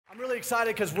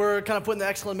excited because we're kind of putting the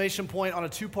exclamation point on a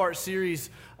two-part series,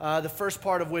 the first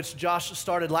part of which Josh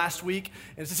started last week.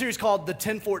 And it's a series called The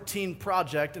 1014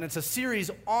 Project, and it's a series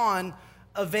on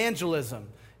evangelism.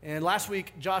 And last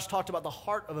week, Josh talked about the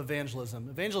heart of evangelism.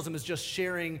 Evangelism is just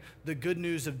sharing the good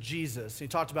news of Jesus. He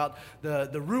talked about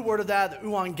the root word of that, the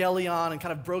euangelion, and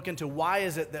kind of broke into why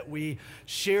is it that we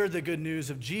share the good news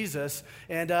of Jesus.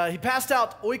 And he passed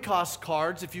out oikos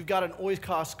cards. If you've got an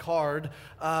oikos card,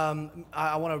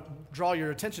 I want to draw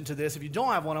your attention to this. If you don't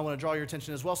have one, I want to draw your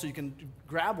attention as well so you can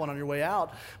grab one on your way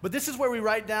out. But this is where we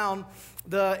write down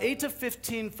the 8 to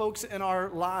 15 folks in our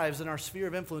lives, in our sphere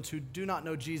of influence, who do not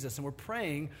know Jesus. And we're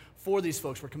praying for these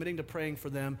folks. We're committing to praying for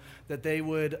them, that they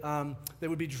would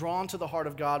be drawn to the heart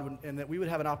of God and that we would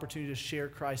have an opportunity to share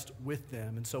Christ with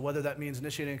them. And so whether that means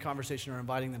initiating a conversation or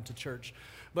inviting them to church.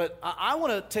 But I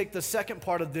want to take the second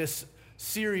part of this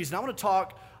series, and I want to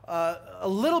talk a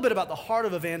little bit about the heart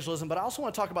of evangelism, but I also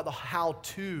want to talk about the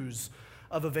how-tos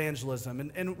of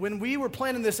evangelism. And when we were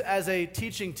planning this as a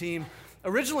teaching team,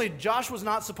 originally Josh was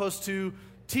not supposed to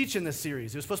teach in this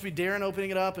series. It was supposed to be Darren opening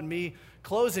it up and me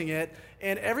closing it.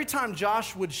 And every time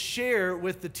Josh would share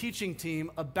with the teaching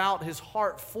team about his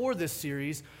heart for this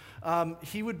series,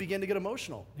 he would begin to get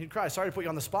emotional. He'd cry. Sorry to put you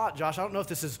on the spot, Josh. I don't know if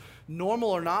this is normal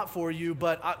or not for you,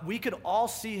 but we could all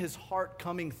see his heart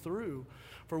coming through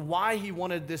for why he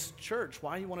wanted this church,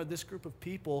 why he wanted this group of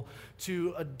people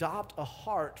to adopt a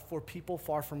heart for people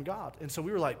far from God. And so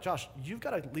we were like, Josh, you've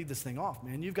got to lead this thing off,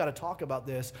 man. You've got to talk about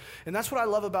this. And that's what I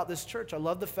love about this church. I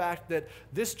love the fact that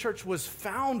this church was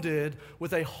founded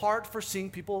with a heart for seeing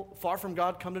people far from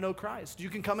God come to know Christ. You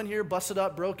can come in here, busted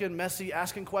up, broken, messy,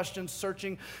 asking questions,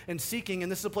 searching, and seeking. And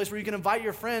this is a place where you can invite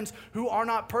your friends who are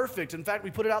not perfect. In fact,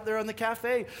 we put it out there on the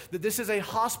cafe that this is a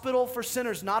hospital for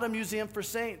sinners, not a museum for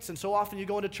saints. And so often you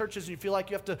go into churches and you feel like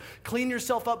you have to clean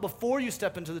yourself up before you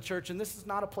step into the church, and this is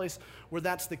not a place where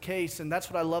that's the case. And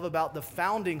that's what I love about the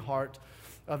founding heart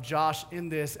of Josh in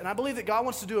this. And I believe that God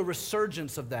wants to do a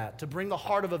resurgence of that, to bring the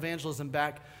heart of evangelism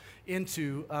back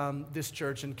into this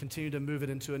church and continue to move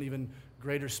it into an even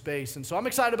greater space. And so I'm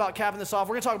excited about capping this off.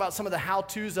 We're going to talk about some of the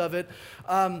how-tos of it.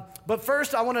 But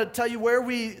first, I want to tell you where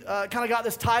we kind of got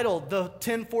this title, the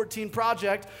 1014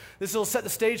 Project. This will set the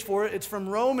stage for it. It's from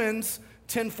Romans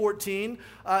 10:14.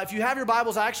 If you have your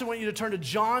Bibles, I actually want you to turn to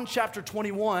John chapter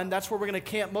 21. That's where we're going to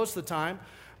camp most of the time.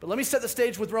 But let me set the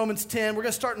stage with Romans 10. We're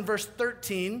going to start in verse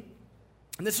 13.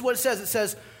 And this is what it says. It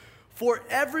says, "For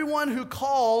everyone who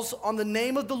calls on the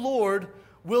name of the Lord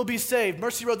will be saved."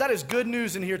 Mercy Road, that is good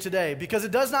news in here today, because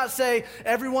it does not say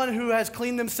everyone who has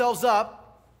cleaned themselves up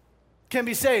can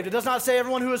be saved. It does not say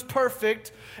everyone who is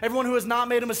perfect, everyone who has not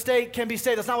made a mistake can be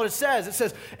saved. That's not what it says. It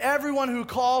says everyone who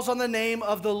calls on the name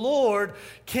of the Lord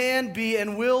can be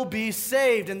and will be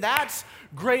saved. And that's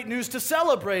great news to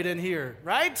celebrate in here,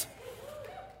 right?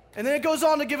 And then it goes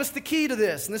on to give us the key to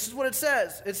this. And this is what it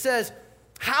says. It says,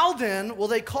 "How then will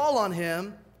they call on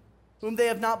him whom they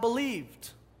have not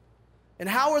believed? And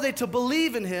how are they to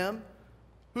believe in him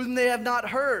whom they have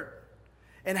not heard?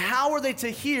 And how are they to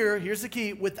hear," here's the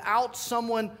key, "without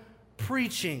someone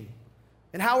preaching?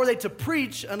 And how are they to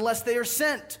preach unless they are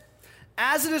sent?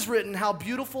 As it is written, how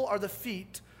beautiful are the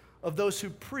feet of those who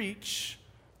preach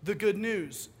the good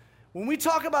news." When we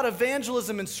talk about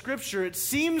evangelism in Scripture, it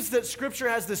seems that Scripture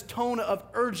has this tone of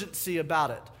urgency about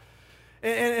it.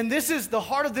 And this is the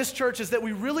heart of this church, is that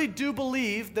we really do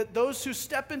believe that those who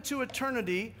step into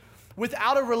eternity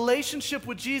without a relationship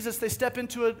with Jesus, they step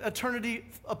into an eternity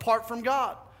apart from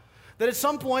God. That at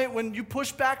some point, when you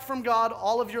push back from God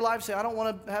all of your life, say, "I don't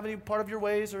want to have any part of your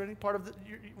ways or any part of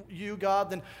you, God,"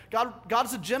 then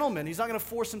God's a gentleman. He's not going to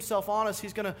force himself on us.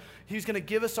 He's going to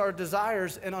give us our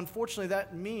desires. And unfortunately,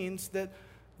 that means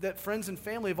that friends and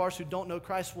family of ours who don't know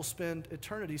Christ will spend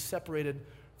eternity separated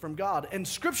from God. And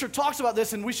Scripture talks about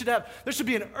this, and there should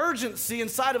be an urgency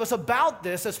inside of us about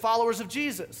this as followers of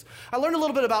Jesus. I learned a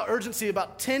little bit about urgency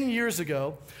about 10 years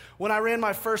ago when I ran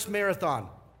my first marathon.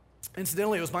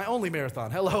 Incidentally, it was my only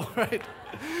marathon. Hello, right?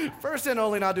 First and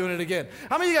only, not doing it again.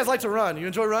 How many of you guys like to run? You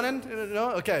enjoy running?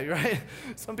 No? Okay, right?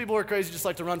 Some people are crazy, just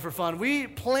like to run for fun. We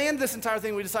planned this entire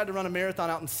thing. We decided to run a marathon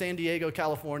out in San Diego,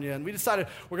 California. And we decided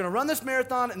we're going to run this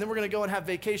marathon, and then we're going to go and have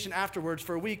vacation afterwards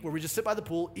for a week where we just sit by the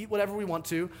pool, eat whatever we want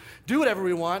to, do whatever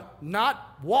we want,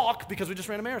 not walk because we just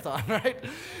ran a marathon, right?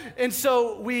 And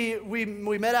so we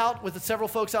met out with several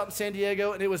folks out in San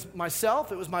Diego, and it was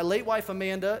myself, it was my late wife,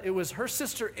 Amanda, it was her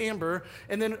sister, Amber,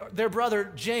 and then their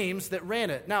brother, James, that ran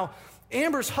it. Now,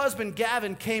 Amber's husband,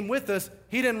 Gavin, came with us.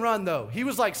 He didn't run, though. He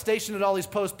was like stationed at all these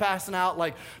posts, passing out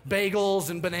like bagels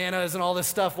and bananas and all this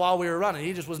stuff while we were running.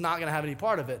 He just was not going to have any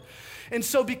part of it. And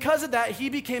so because of that, he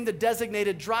became the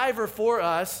designated driver for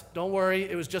us. Don't worry,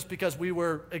 it was just because we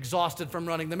were exhausted from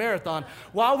running the marathon.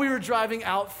 While we were driving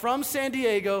out from San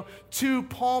Diego to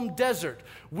Palm Desert,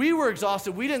 we were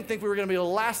exhausted. We didn't think we were going to be able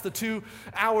to last the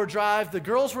 2-hour drive. The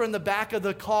girls were in the back of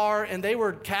the car, and they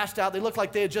were cashed out. They looked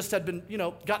like they had been,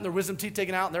 gotten their wisdom teeth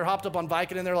taken out, and they're hopped up on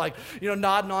Vicodin, and they're like,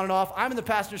 nodding on and off. I'm in the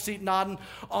passenger seat nodding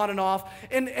on and off.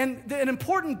 And an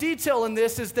important detail in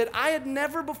this is that I had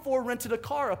never before rented a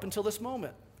car up until this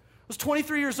moment. I was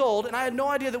 23 years old, and I had no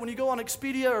idea that when you go on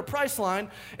Expedia or Priceline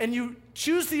and you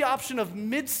choose the option of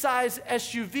mid-size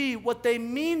SUV, what they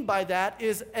mean by that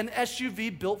is an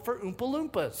SUV built for Oompa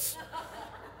Loompas.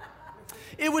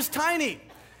 It was tiny.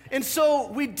 And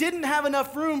so we didn't have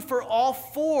enough room for all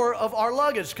 4 of our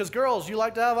luggage, because girls, you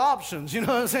like to have options, you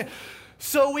know what I'm saying?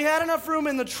 So we had enough room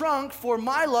in the trunk for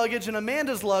my luggage and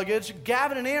Amanda's luggage.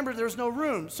 Gavin and Amber, there was no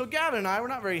room. So Gavin and I, we're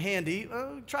not very handy.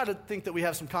 We try to think that we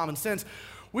have some common sense.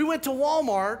 We went to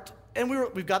Walmart, and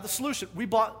we've got the solution. We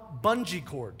bought bungee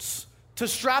cords to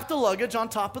strap the luggage on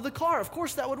top of the car. Of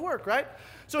course that would work, right?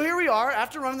 So here we are,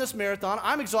 after running this marathon.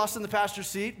 I'm exhausted in the passenger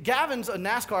seat. Gavin's a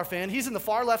NASCAR fan. He's in the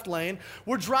far left lane.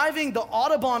 We're driving the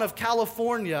Autobahn of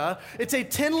California. It's a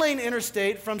 10-lane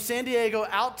interstate from San Diego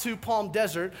out to Palm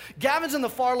Desert. Gavin's in the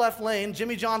far left lane,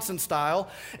 Jimmy Johnson style.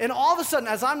 And all of a sudden,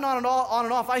 as I'm nodding on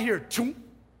and off, I hear, choom.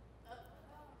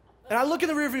 And I look in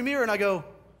the rearview mirror and I go,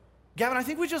 Gavin, I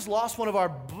think we just lost one of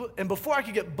our, and before I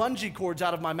could get bungee cords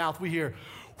out of my mouth, we hear,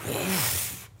 whoosh.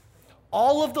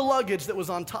 All of the luggage that was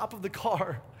on top of the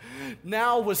car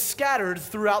now was scattered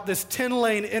throughout this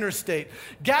 10-lane interstate.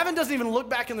 Gavin doesn't even look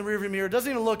back in the rearview mirror, doesn't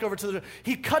even look over to the,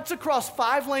 he cuts across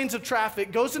 5 lanes of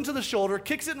traffic, goes into the shoulder,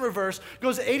 kicks it in reverse,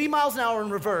 goes 80 miles an hour in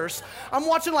reverse. I'm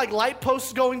watching like light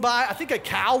posts going by. I think a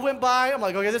cow went by. I'm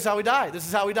like, okay, this is how we die. This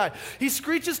is how we die. He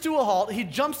screeches to a halt. He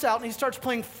jumps out and he starts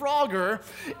playing Frogger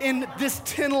in this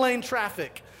 10-lane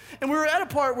traffic. And we were at a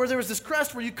part where there was this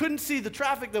crest where you couldn't see the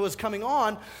traffic that was coming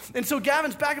on. And so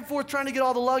Gavin's back and forth trying to get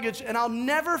all the luggage. And I'll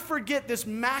never forget this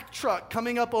Mack truck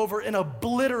coming up over and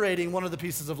obliterating one of the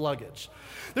pieces of luggage.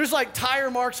 There's like tire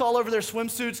marks all over their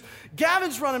swimsuits.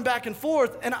 Gavin's running back and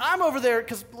forth. And I'm over there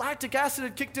because lactic acid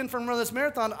had kicked in from running this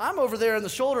marathon. I'm over there in the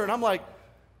shoulder and I'm like,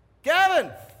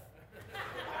 Gavin,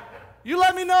 you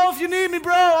let me know if you need me,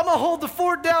 bro. I'm going to hold the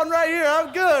fort down right here.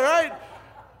 I'm good, right?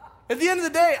 At the end of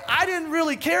the day, I didn't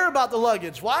really care about the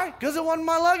luggage. Why? Because it wasn't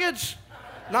my luggage.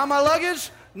 Not my luggage,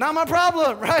 not my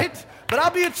problem, right? But I'll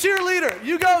be a cheerleader.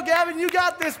 You go, Gavin, you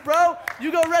got this, bro.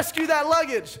 You go rescue that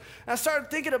luggage. And I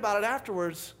started thinking about it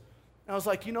afterwards. And I was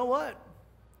like, you know what?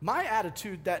 My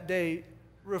attitude that day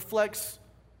reflects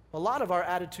a lot of our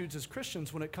attitudes as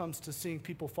Christians when it comes to seeing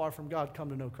people far from God come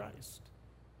to know Christ.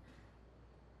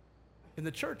 In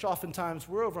the church, oftentimes,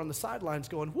 we're over on the sidelines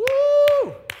going,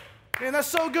 woo! Man, that's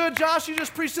so good, Josh. You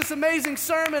just preached this amazing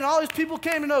sermon. All these people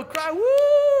came to know Christ.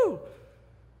 Woo!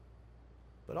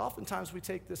 But oftentimes we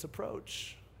take this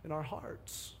approach in our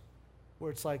hearts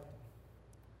where it's like,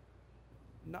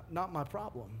 not my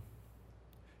problem.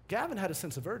 Gavin had a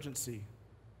sense of urgency.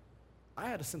 I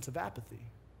had a sense of apathy.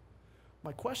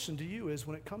 My question to you is,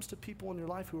 when it comes to people in your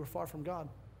life who are far from God,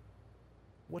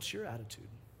 what's your attitude?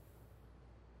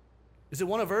 Is it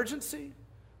one of urgency?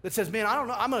 That says, man, I don't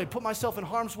know, I'm going to put myself in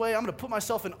harm's way. I'm going to put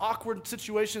myself in awkward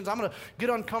situations. I'm going to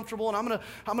get uncomfortable, and I'm going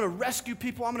to rescue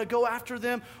people. I'm going to go after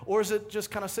them. Or is it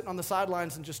just kind of sitting on the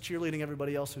sidelines and just cheerleading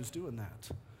everybody else who's doing that?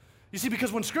 You see,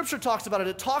 because when Scripture talks about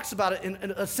it talks about it in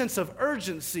a sense of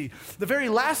urgency. The very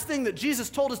last thing that Jesus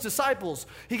told his disciples,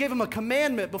 he gave them a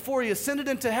commandment before he ascended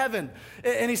into heaven.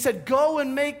 And he said, go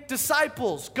and make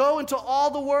disciples. Go into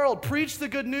all the world. Preach the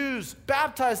good news.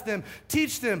 Baptize them.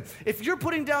 Teach them. If you're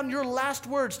putting down your last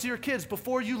words to your kids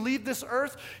before you leave this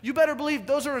earth, you better believe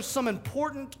those are some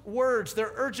important words.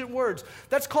 They're urgent words.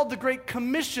 That's called the Great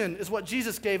Commission, is what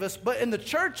Jesus gave us. But in the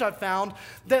church, I've found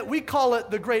that we call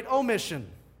it the Great Omission.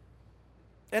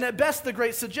 And at best, the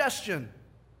Great Suggestion.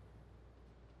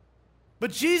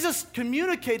 But Jesus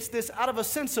communicates this out of a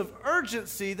sense of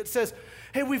urgency that says,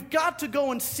 hey, we've got to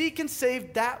go and seek and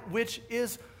save that which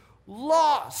is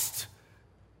lost.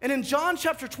 And in John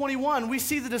chapter 21, we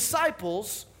see the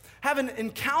disciples have an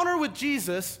encounter with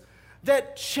Jesus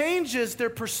that changes their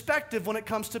perspective when it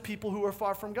comes to people who are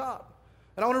far from God.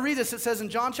 And I want to read this. It says in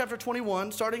John chapter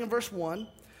 21, starting in verse 1,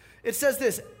 it says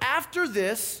this, after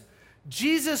this,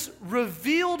 Jesus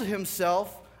revealed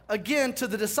himself again to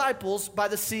the disciples by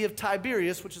the Sea of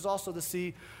Tiberias, which is also the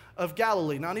Sea of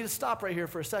Galilee. Now, I need to stop right here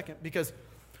for a second because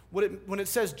When it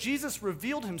says Jesus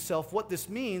revealed himself, what this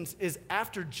means is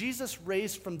after Jesus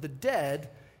raised from the dead,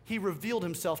 he revealed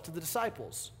himself to the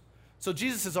disciples. So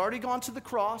Jesus has already gone to the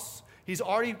cross. He's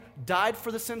already died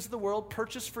for the sins of the world,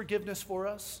 purchased forgiveness for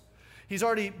us. He's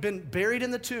already been buried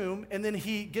in the tomb, and then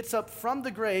he gets up from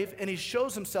the grave and he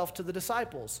shows himself to the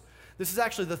disciples. This is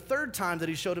actually the third time that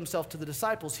he showed himself to the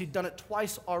disciples. He'd done it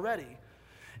twice already.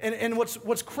 And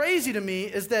what's crazy to me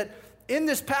is that in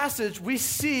this passage, we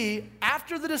see,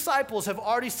 after the disciples have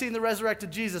already seen the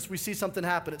resurrected Jesus, we see something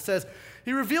happen. It says,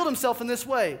 he revealed himself in this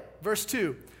way. Verse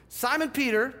 2, Simon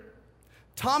Peter,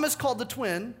 Thomas called the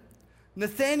twin,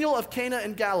 Nathanael of Cana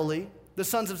in Galilee, the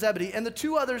sons of Zebedee, and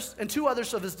two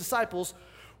others of his disciples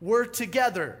were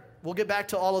together. We'll get back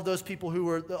to all of those people who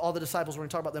were, all the disciples. We're going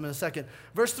to talk about them in a second.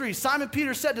 Verse 3, Simon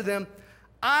Peter said to them,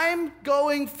 I'm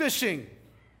going fishing.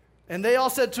 And they all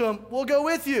said to him, we'll go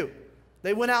with you.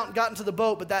 They went out and got into the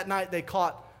boat, but that night they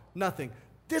caught nothing.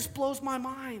 This blows my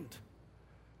mind.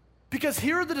 Because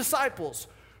here are the disciples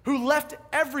who left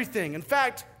everything. In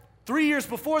fact, 3 years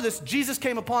before this, Jesus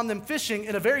came upon them fishing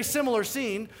in a very similar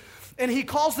scene, and he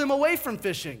calls them away from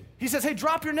fishing. He says, hey,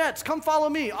 drop your nets. Come follow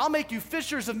me. I'll make you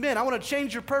fishers of men. I want to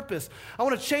change your purpose. I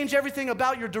want to change everything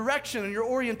about your direction and your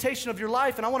orientation of your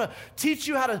life, and I want to teach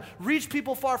you how to reach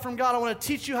people far from God. I want to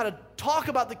teach you how to talk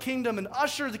about the kingdom and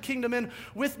usher the kingdom in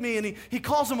with me. And he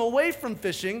calls them away from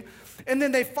fishing, and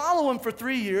then they follow him for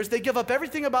 3 years. They give up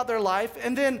everything about their life,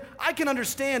 and then I can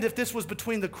understand if this was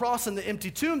between the cross and the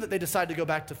empty tomb that they decide to go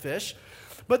back to fish.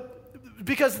 But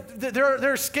because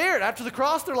they're scared. After the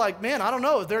cross, they're like, man, I don't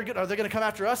know. Are they going to come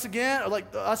after us again? Or like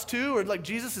us too? Or like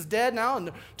Jesus is dead now and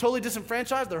they're totally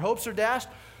disenfranchised. Their hopes are dashed.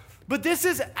 But this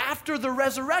is after the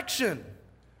resurrection.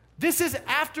 This is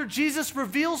after Jesus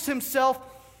reveals himself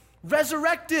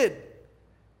resurrected.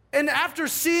 And after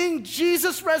seeing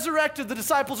Jesus resurrected, the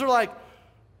disciples are like,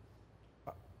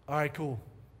 all right, cool.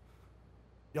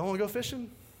 Y'all want to go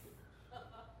fishing?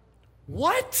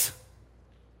 What?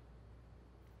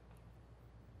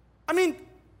 I mean,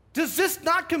 does this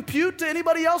not compute to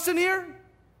anybody else in here?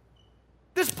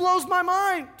 This blows my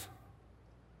mind.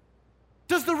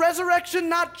 Does the resurrection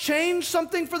not change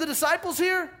something for the disciples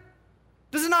here?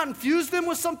 Does it not infuse them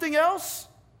with something else?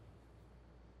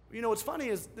 You know, what's funny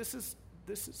is this is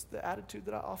the attitude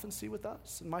that I often see with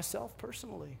us and myself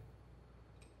personally.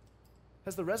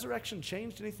 Has the resurrection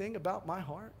changed anything about my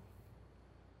heart?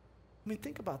 I mean,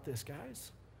 think about this,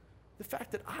 guys. The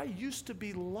fact that I used to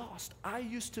be lost, I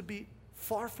used to be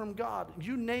far from God.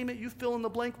 You name it, you fill in the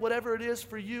blank, whatever it is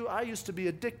for you. I used to be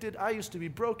addicted, I used to be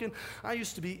broken, I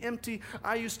used to be empty,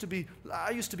 I used to be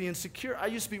insecure, I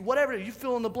used to be whatever, you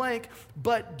fill in the blank.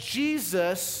 But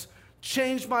Jesus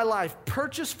changed my life,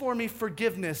 purchased for me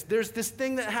forgiveness. There's this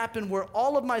thing that happened where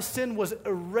all of my sin was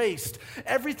erased.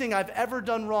 Everything I've ever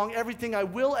done wrong, everything I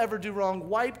will ever do wrong,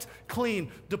 wiped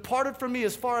clean, departed from me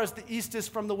as far as the east is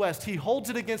from the west. He holds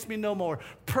it against me no more,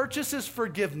 purchases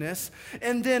forgiveness,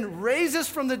 and then raises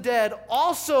from the dead,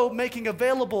 also making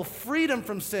available freedom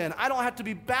from sin. I don't have to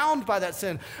be bound by that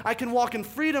sin. I can walk in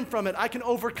freedom from it. I can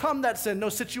overcome that sin. No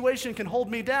situation can hold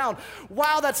me down.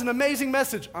 Wow, that's an amazing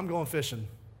message. I'm going fishing.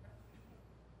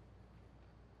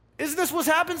 Isn't this what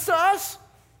happens to us?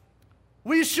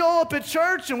 We show up at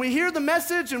church and we hear the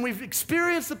message and we've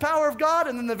experienced the power of God,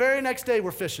 and then the very next day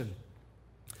we're fishing.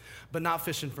 But not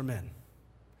fishing for men.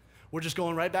 We're just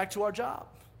going right back to our job.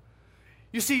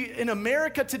 You see, in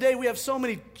America today we have so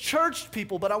many churched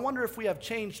people, but I wonder if we have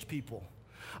changed people.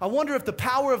 I wonder if the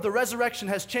power of the resurrection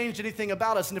has changed anything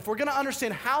about us. And if we're going to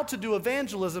understand how to do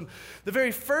evangelism, the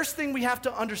very first thing we have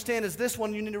to understand is this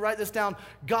one. You need to write this down.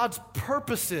 God's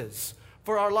purposes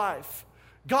for our life.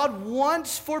 God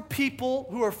wants for people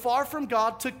who are far from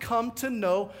God to come to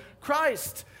know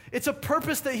Christ. It's a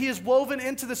purpose that he has woven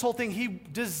into this whole thing. He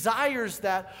desires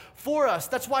that for us.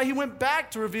 That's why he went back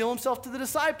to reveal himself to the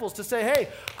disciples, to say, hey,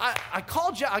 I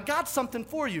called you, I got something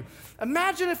for you.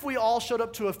 Imagine if we all showed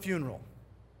up to a funeral.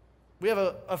 We have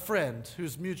a friend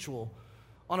who's mutual.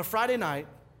 On a Friday night,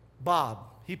 Bob,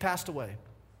 he passed away.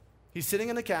 He's sitting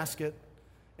in the casket.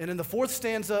 And in the fourth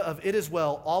stanza of It Is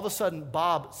Well, all of a sudden,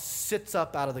 Bob sits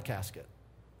up out of the casket.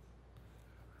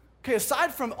 Okay,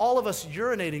 aside from all of us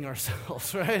urinating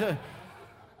ourselves, right?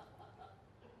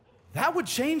 That would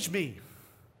change me.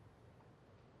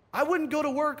 I wouldn't go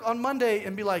to work on Monday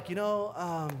and be like,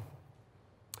 I'm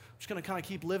just going to kind of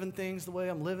keep living things the way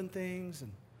I'm living things.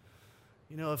 And,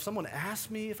 if someone asked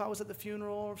me if I was at the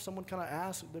funeral, or if someone kind of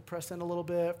asked, they press in a little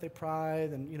bit, if they pry,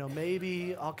 then,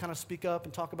 maybe I'll kind of speak up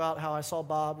and talk about how I saw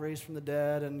Bob raised from the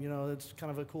dead, and, it's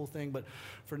kind of a cool thing. But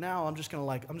for now, I'm just going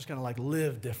to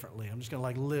live differently. I'm just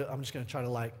going to try to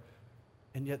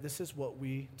And yet this is what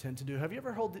we tend to do. Have you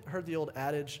ever heard the old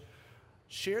adage,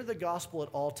 share the gospel at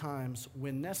all times,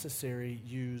 when necessary,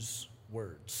 use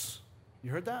words?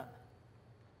 You heard that?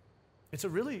 It's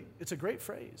a great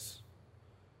phrase.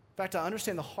 In fact, I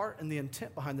understand the heart and the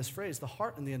intent behind this phrase. The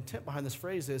heart and the intent behind this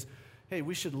phrase is, hey,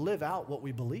 we should live out what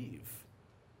we believe.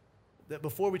 That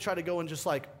before we try to go and just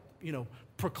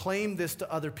proclaim this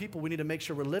to other people, we need to make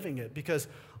sure we're living it. Because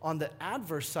on the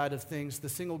adverse side of things, the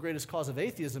single greatest cause of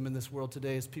atheism in this world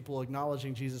today is people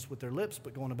acknowledging Jesus with their lips,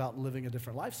 but going about and living a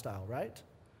different lifestyle, right?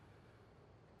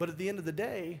 But at the end of the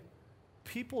day,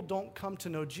 people don't come to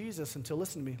know Jesus until,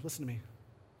 listen to me,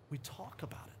 we talk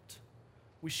about it.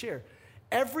 We share.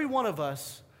 Every one of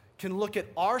us can look at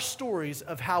our stories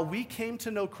of how we came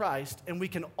to know Christ, and we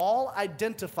can all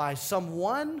identify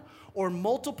someone or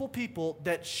multiple people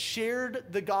that shared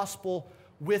the gospel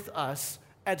with us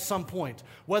at some point.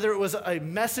 Whether it was a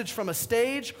message from a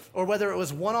stage or whether it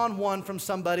was one-on-one from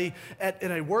somebody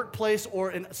in a workplace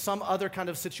or in some other kind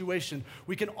of situation,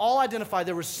 we can all identify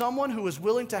there was someone who was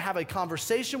willing to have a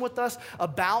conversation with us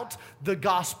about the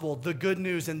gospel, the good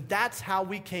news, and that's how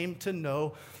we came to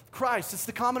know Christ. It's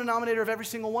the common denominator of every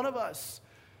single one of us.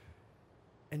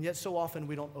 And yet so often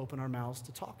we don't open our mouths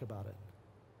to talk about it.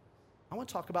 I want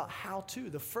to talk about how to.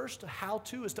 The first how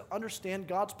to is to understand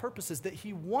God's purposes, that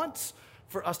He wants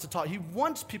for us to talk. He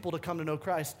wants people to come to know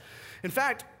Christ. In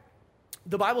fact,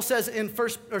 the Bible says in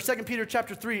 2 Peter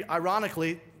chapter 3,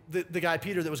 ironically, the guy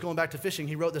Peter that was going back to fishing,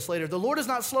 he wrote this later. The Lord is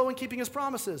not slow in keeping His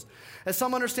promises, as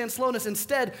some understand slowness.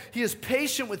 Instead, He is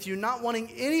patient with you, not wanting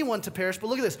anyone to perish. But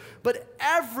look at this, but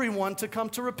everyone to come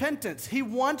to repentance. He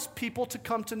wants people to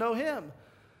come to know Him.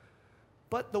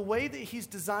 But the way that He's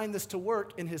designed this to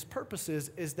work in His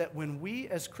purposes is that when we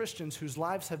as Christians whose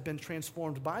lives have been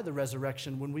transformed by the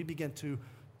resurrection, when we begin to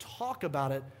talk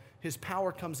about it, His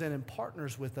power comes in and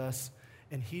partners with us,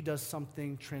 and He does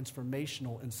something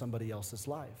transformational in somebody else's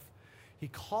life. He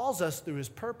calls us through His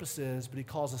purposes, but He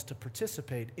calls us to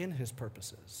participate in His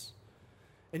purposes.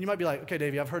 And you might be like, okay,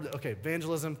 Davey, I've heard,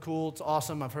 evangelism, cool, it's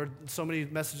awesome. I've heard so many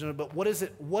messages on it, but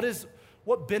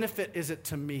what benefit is it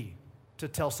to me to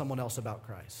tell someone else about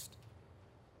Christ?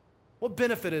 What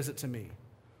benefit is it to me?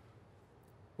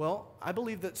 Well, I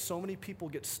believe that so many people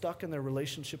get stuck in their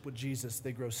relationship with Jesus,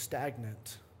 they grow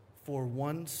stagnant for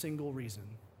one single reason.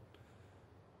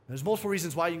 There's multiple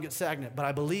reasons why you can get stagnant, but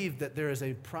I believe that there is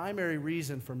a primary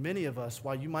reason for many of us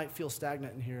why you might feel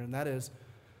stagnant in here, and that is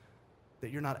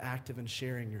that you're not active in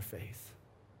sharing your faith.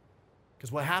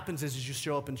 Because what happens is you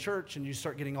show up in church and you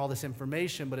start getting all this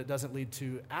information, but it doesn't lead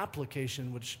to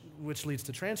application, which leads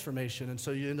to transformation. And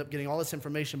so you end up getting all this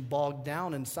information bogged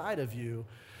down inside of you.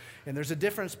 And there's a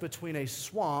difference between a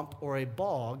swamp or a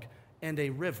bog and a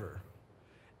river.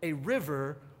 A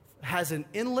river has an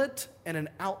inlet and an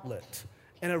outlet,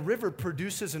 and a river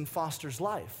produces and fosters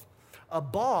life. A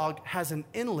bog has an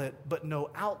inlet but no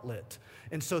outlet.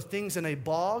 And so things in a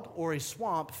bog or a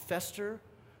swamp fester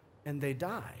and they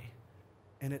die.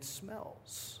 And it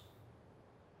smells.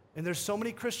 And there's so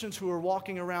many Christians who are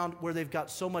walking around where they've got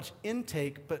so much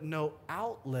intake but no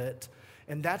outlet,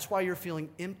 and that's why you're feeling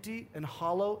empty and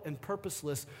hollow and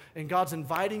purposeless. And God's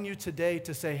inviting you today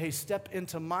to say, hey, step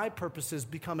into my purposes,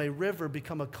 become a river,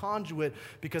 become a conduit,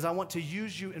 because I want to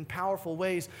use you in powerful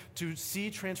ways to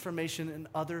see transformation in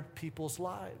other people's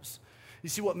lives. You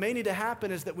see, what may need to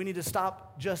happen is that we need to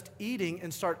stop just eating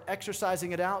and start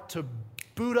exercising it out to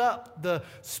boot up the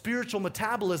spiritual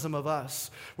metabolism of us.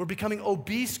 We're becoming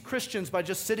obese Christians by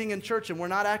just sitting in church, and we're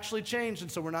not actually changed, and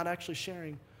so we're not actually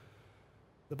sharing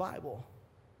the Bible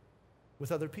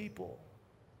with other people,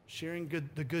 sharing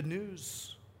the good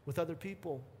news with other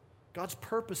people. God's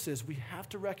purposes, we have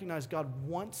to recognize God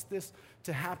wants this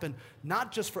to happen,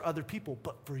 not just for other people,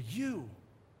 but for you.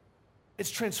 It's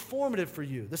transformative for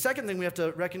you. The second thing we have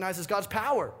to recognize is God's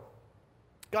power.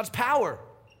 God's power.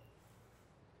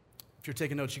 If you're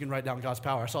taking notes, you can write down God's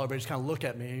power. I saw everybody just kind of look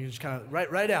at me, and you just kind of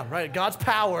write down, right? God's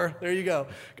power. There you go.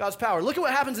 God's power. Look at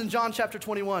what happens in John chapter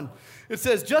 21. It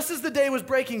says, just as the day was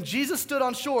breaking, Jesus stood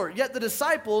on shore, yet the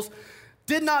disciples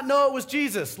did not know it was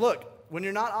Jesus. Look, when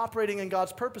you're not operating in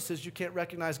God's purposes, you can't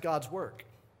recognize God's work.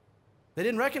 They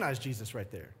didn't recognize Jesus right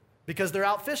there because they're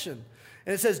out fishing.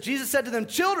 And it says, Jesus said to them,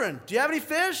 children, do you have any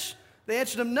fish? They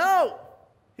answered him, no.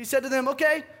 He said to them,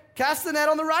 okay, cast the net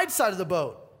on the right side of the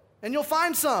boat, and you'll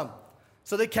find some.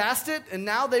 So they cast it, and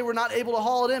now they were not able to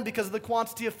haul it in because of the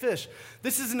quantity of fish.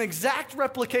 This is an exact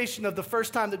replication of the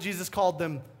first time that Jesus called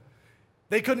them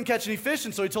They couldn't catch any fish,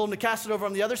 and so he told them to cast it over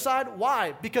on the other side.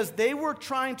 Why? Because they were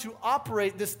trying to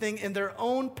operate this thing in their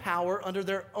own power, under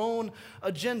their own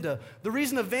agenda. The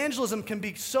reason evangelism can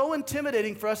be so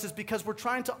intimidating for us is because we're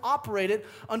trying to operate it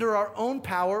under our own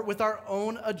power, with our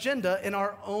own agenda, in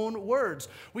our own words.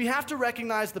 We have to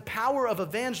recognize the power of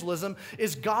evangelism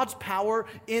is God's power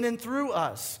in and through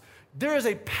us. There is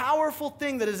a powerful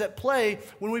thing that is at play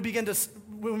when we begin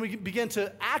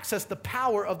to access the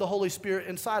power of the Holy Spirit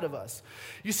inside of us.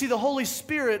 You see, the Holy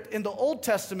Spirit in the Old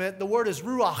Testament, the word is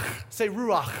ruach. Say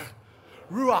ruach.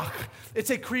 Ruach. It's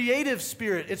a creative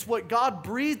spirit. It's what God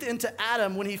breathed into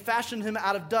Adam when he fashioned him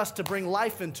out of dust to bring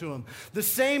life into him. The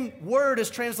same word is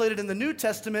translated in the New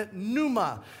Testament,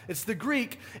 pneuma. It's the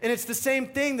Greek, and it's the same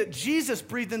thing that Jesus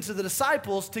breathed into the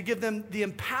disciples to give them the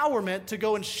empowerment to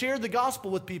go and share the gospel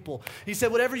with people. He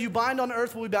said, whatever you bind on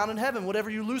earth will be bound in heaven. Whatever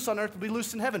you loose on earth will be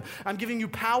loosed in heaven. I'm giving you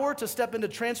power to step into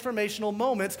transformational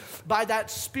moments by that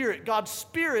Spirit. God's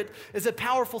Spirit is a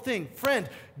powerful thing. Friend,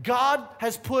 God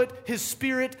has put His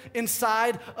Spirit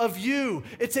inside of you.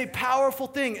 It's a powerful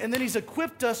thing. And then He's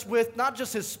equipped us with not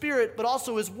just His Spirit, but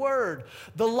also His Word.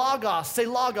 The Logos. Say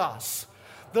Logos.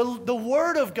 The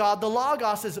Word of God, the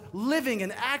Logos, is living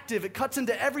and active. It cuts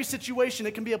into every situation.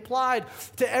 It can be applied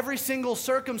to every single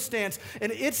circumstance.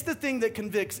 And it's the thing that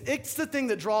convicts. It's the thing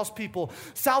that draws people.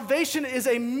 Salvation is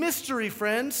a mystery,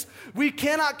 friends. We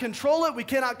cannot control it. We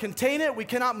cannot contain it. We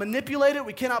cannot manipulate it.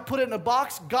 We cannot put it in a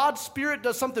box. God's Spirit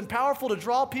does something powerful to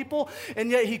draw people,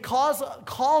 and yet He calls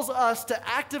us to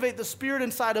activate the Spirit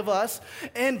inside of us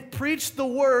and preach the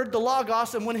Word, the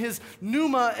Logos, and when His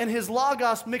pneuma and His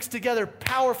Logos mix together,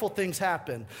 powerful things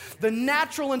happen. The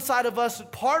natural inside of us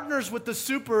partners with the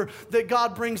super that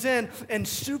God brings in, and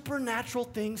supernatural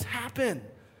things happen.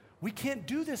 We can't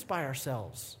do this by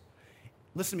ourselves.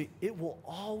 Listen to me, it will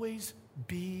always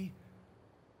be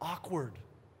awkward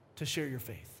to share your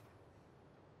faith.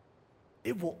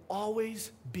 It will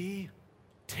always be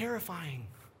terrifying.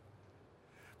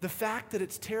 The fact that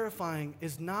it's terrifying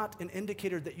is not an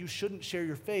indicator that you shouldn't share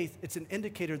your faith. It's an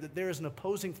indicator that there is an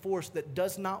opposing force that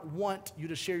does not want you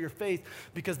to share your faith,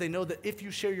 because they know that if you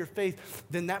share your faith,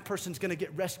 then that person's going to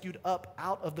get rescued up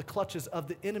out of the clutches of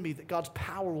the enemy, that God's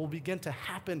power will begin to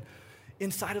happen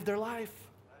inside of their life.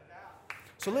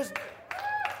 So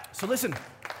listen,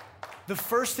 the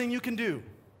first thing you can do,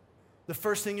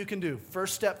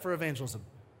 first step for evangelism,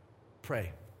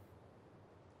 pray.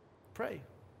 Pray.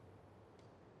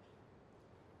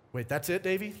 Wait, that's it,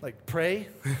 Davey? Like, pray?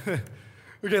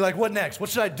 Okay, like, what next? What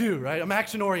should I do, right? I'm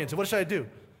action-oriented. What should I do?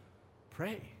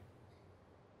 Pray.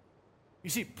 You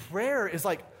see, prayer is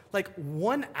like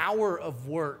 1 hour of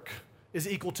work is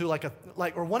equal to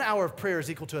or 1 hour of prayer is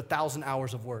equal to 1,000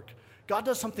 hours of work. God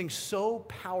does something so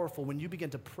powerful when you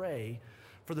begin to pray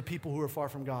for the people who are far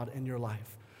from God in your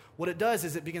life. What it does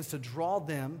is it begins to draw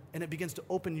them, and it begins to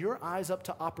open your eyes up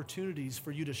to opportunities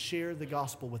for you to share the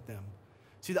gospel with them.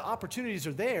 See, the opportunities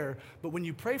are there, but when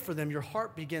you pray for them, your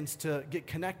heart begins to get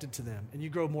connected to them, and you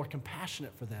grow more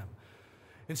compassionate for them.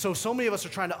 And so many of us are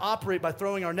trying to operate by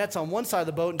throwing our nets on one side of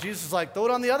the boat, and Jesus is like, throw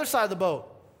it on the other side of the boat.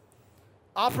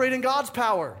 Operate in God's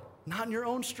power, not in your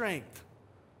own strength.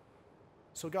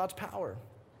 So God's power.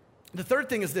 The third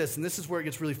thing is this, and this is where it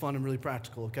gets really fun and really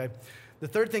practical, okay? The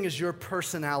third thing is your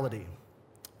personality.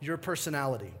 Your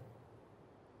personality.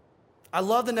 I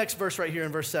love the next verse right here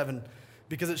in verse 7,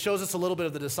 because it shows us a little bit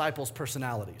of the disciples'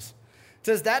 personalities. It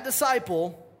says, that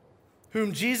disciple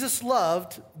whom Jesus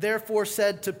loved, therefore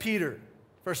said to Peter.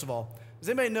 First of all, does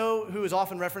anybody know who is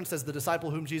often referenced as the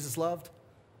disciple whom Jesus loved?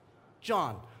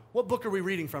 John. What book are we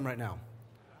reading from right now?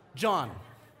 John.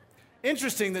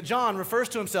 Interesting that John refers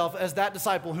to himself as that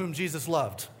disciple whom Jesus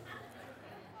loved.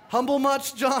 Humble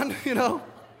much, John, you know?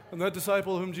 And that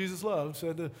disciple whom Jesus loved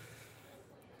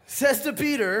says to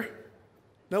Peter.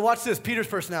 Now watch this, Peter's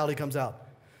personality comes out.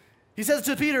 He says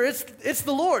to Peter, it's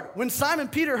the Lord. When Simon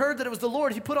Peter heard that it was the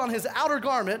Lord, he put on his outer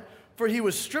garment, for he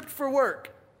was stripped for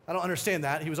work. I don't understand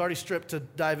that. He was already stripped to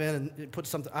dive in and put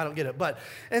something, I don't get it.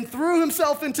 And threw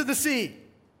himself into the sea.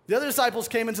 The other disciples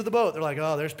came into the boat. They're like,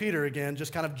 oh, there's Peter again,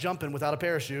 just kind of jumping without a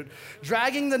parachute,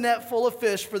 dragging the net full of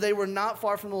fish, for they were not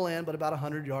far from the land, but about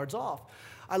 100 yards off.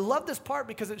 I love this part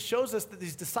because it shows us that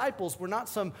these disciples were not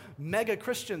some mega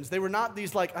Christians. They were not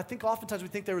these, I think oftentimes we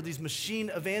think they were these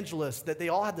machine evangelists, that they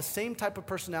all had the same type of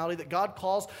personality, that God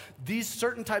calls these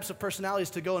certain types of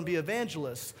personalities to go and be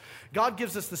evangelists. God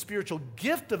gives us the spiritual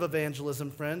gift of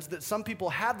evangelism, friends, that some people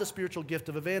have the spiritual gift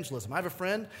of evangelism. I have a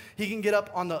friend, he can get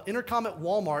up on the intercom at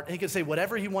Walmart and he can say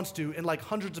whatever he wants to, and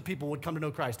hundreds of people would come to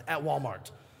know Christ at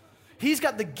Walmart. He's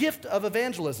got the gift of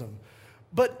evangelism.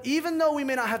 But even though we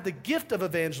may not have the gift of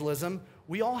evangelism,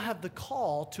 we all have the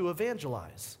call to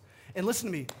evangelize. And listen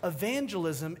to me,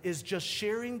 evangelism is just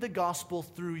sharing the gospel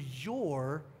through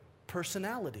your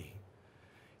personality.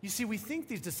 You see, we think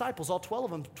these disciples, all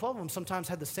 12 of them sometimes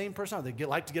had the same personality. They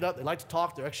like to get up, they like to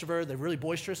talk, they're extroverted, they're really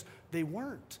boisterous. They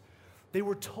weren't. They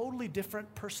were totally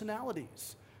different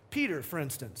personalities. Peter, for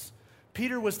instance.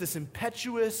 Peter was this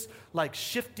impetuous, like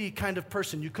shifty kind of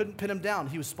person. You couldn't pin him down.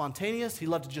 He was spontaneous. He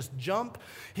loved to just jump.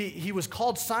 He was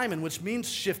called Simon, which means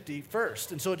shifty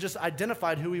first. And so it just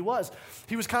identified who he was.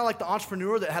 He was kind of like the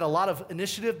entrepreneur that had a lot of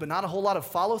initiative, but not a whole lot of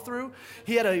follow through.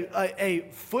 He had a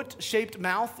foot-shaped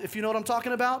mouth, if you know what I'm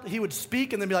talking about. He would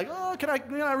speak and then be like, oh, can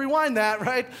I rewind that,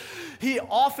 right? He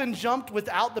often jumped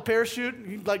without the parachute.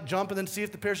 He'd like jump and then see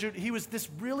if the parachute. He was this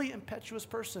really impetuous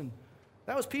person.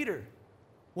 That was Peter.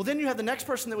 Well, then you have the next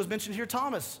person that was mentioned here,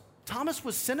 Thomas. Thomas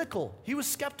was cynical. He was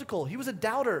skeptical. He was a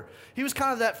doubter. He was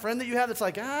kind of that friend that you have that's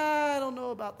like, I don't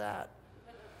know about that.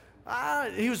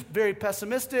 He was very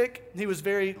pessimistic. He was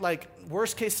very like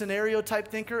worst case scenario type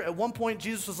thinker. At one point,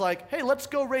 Jesus was like, hey, let's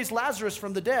go raise Lazarus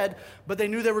from the dead. But they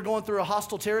knew they were going through a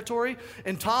hostile territory.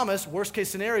 And Thomas, worst case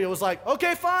scenario, was like,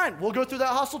 okay, fine. We'll go through that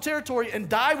hostile territory and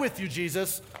die with you,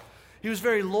 Jesus. He was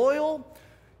very loyal.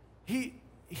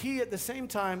 He, at the same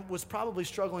time, was probably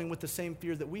struggling with the same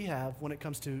fear that we have when it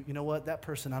comes to, you know what, that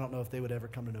person, I don't know if they would ever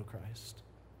come to know Christ.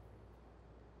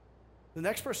 The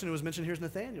next person who was mentioned here is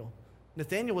Nathaniel.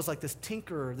 Nathaniel was like this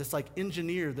tinkerer, this like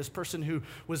engineer, this person who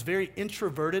was very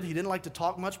introverted. He didn't like to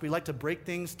talk much, but he liked to break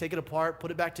things, take it apart, put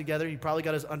it back together. He probably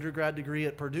got his undergrad degree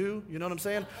at Purdue, you know what I'm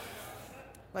saying?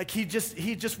 Like he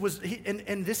just was,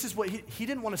 and this is what, he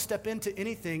didn't want to step into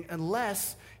anything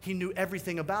unless he knew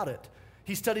everything about it.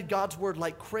 He studied God's word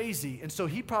like crazy, and so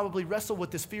he probably wrestled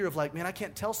with this fear of like, man, I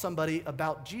can't tell somebody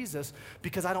about Jesus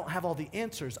because I don't have all the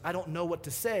answers. I don't know what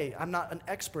to say. I'm not an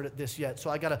expert at this yet, so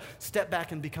I got to step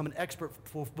back and become an expert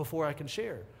before I can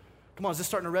share. Come on, is this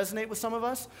starting to resonate with some of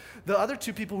us? The other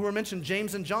two people who were mentioned,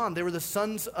 James and John, they were the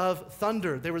sons of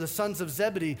thunder. They were the sons of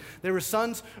Zebedee. They were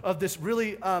sons of this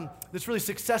really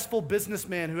successful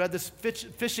businessman who had this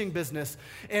fishing business.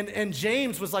 And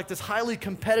James was like this highly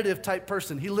competitive type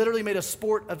person. He literally made a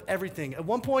sport of everything. At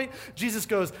one point, Jesus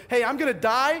goes, hey, I'm going to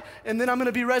die, and then I'm going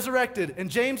to be resurrected. And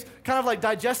James kind of like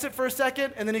digests it for a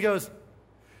second, and then he goes,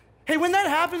 hey, when that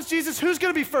happens, Jesus, who's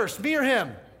going to be first, me or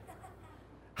him?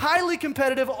 Highly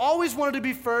competitive, always wanted to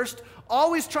be first,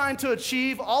 always trying to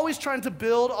achieve, always trying to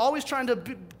build, always trying to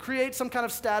create some kind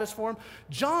of status for him.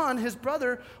 John, his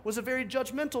brother, was a very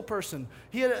judgmental person.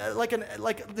 He had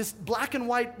like this black and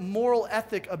white moral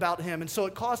ethic about him, and so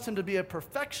it caused him to be a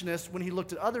perfectionist when he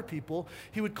looked at other people.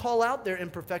 He would call out their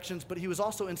imperfections, but he was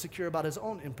also insecure about his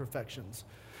own imperfections.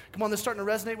 Come on, this is starting to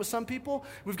resonate with some people.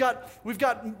 We've got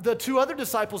the two other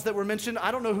disciples that were mentioned. I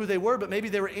don't know who they were, but maybe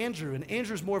they were Andrew. And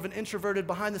Andrew's more of an introverted,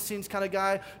 behind-the-scenes kind of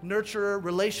guy, nurturer,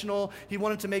 relational. He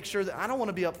wanted to make sure that I don't want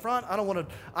to be up front. I want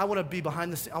to be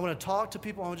behind the scenes. I want to talk to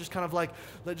people. I want to just kind of like,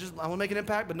 I want to make an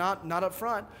impact, but not up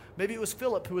front. Maybe it was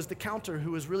Philip, who was the counter,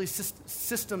 who was really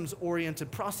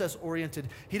systems-oriented, process-oriented.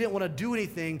 He didn't want to do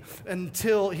anything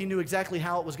until he knew exactly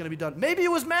how it was going to be done. Maybe it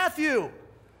was Matthew.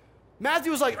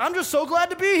 Matthew was like, I'm just so glad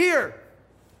to be here.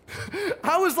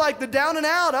 I was like the down and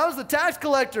out. I was the tax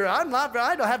collector. I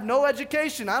have no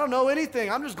education. I don't know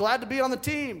anything. I'm just glad to be on the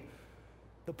team.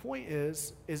 The point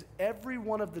is every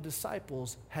one of the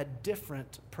disciples had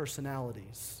different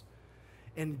personalities.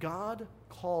 And God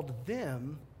called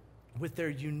them with their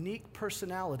unique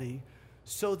personality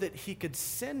so that he could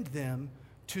send them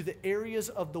to the areas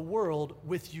of the world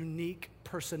with unique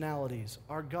personalities.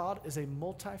 Our God is a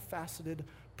multifaceted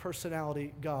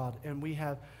personality God, and we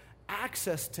have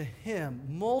access to him.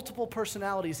 Multiple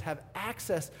personalities have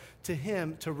access to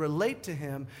him to relate to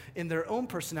him in their own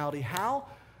personality. How?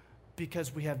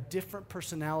 Because we have different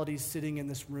personalities sitting in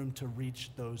this room to reach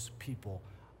those people.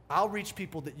 I'll reach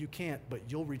people that you can't, but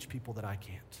you'll reach people that I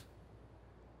can't.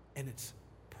 And it's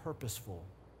purposeful.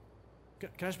 Can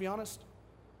I just be honest?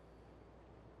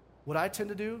 What I tend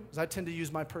to do is I tend to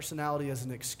use my personality as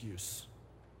an excuse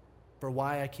for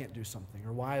why I can't do something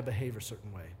or why I behave a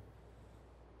certain way.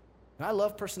 And I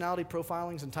love personality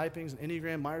profilings and typings and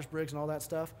Enneagram, Myers-Briggs and all that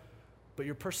stuff, but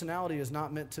your personality is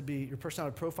not meant to be, your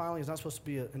personality profiling is not supposed to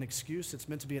be an excuse. It's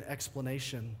meant to be an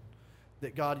explanation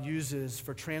that God uses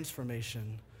for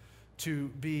transformation to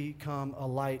become a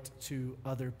light to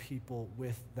other people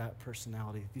with that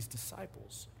personality. These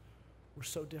disciples were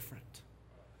so different.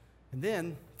 And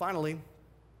then, finally,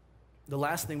 the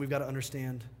last thing we've got to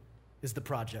understand is the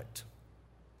project.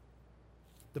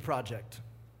 The project.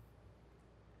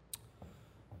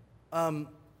 When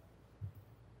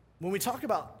we talk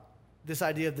about this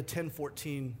idea of the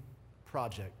 1014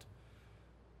 project,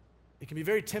 it can be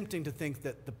very tempting to think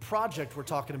that the project we're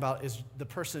talking about is the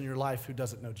person in your life who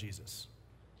doesn't know Jesus.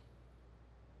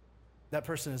 That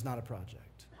person is not a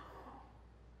project.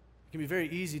 It can be very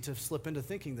easy to slip into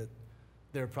thinking that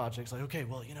they're projects. Like, okay,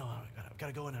 well, I've got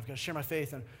to go in, I've got to share my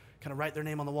faith and kind of write their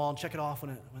name on the wall and check it off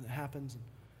when it happens. And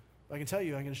I can tell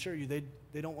you, I can assure you,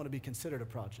 they don't want to be considered a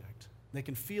project. They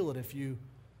can feel it if you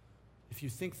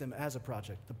think them as a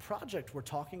project. The project we're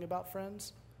talking about,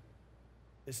 friends,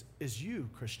 is you,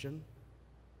 Christian,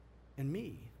 and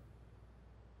me.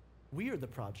 We are the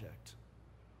project.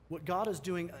 What God is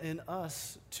doing in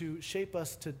us to shape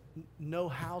us to know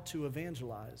how to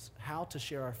evangelize, how to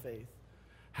share our faith,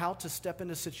 how to step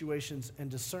into situations and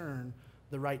discern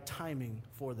the right timing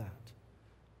for that.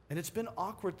 And it's been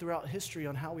awkward throughout history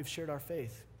on how we've shared our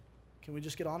faith. Can we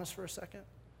just get honest for a second?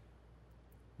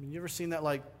 I mean, you ever seen that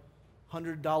like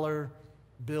 $100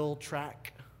 bill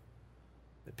track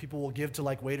that people will give to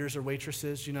like waiters or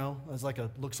waitresses, as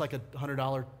looks like a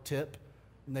 $100 tip,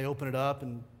 and they open it up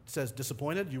and it says,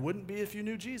 disappointed? You wouldn't be if you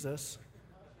knew Jesus.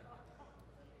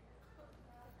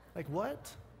 Like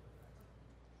what?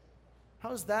 How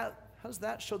does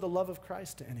that show the love of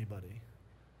Christ to anybody?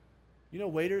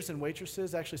 Waiters and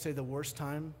waitresses actually say the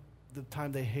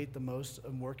time they hate the most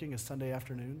of working is Sunday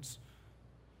afternoons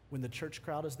when the church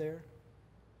crowd is there,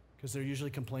 because they're usually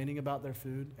complaining about their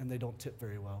food and they don't tip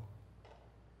very well.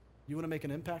 You want to make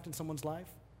an impact in someone's life?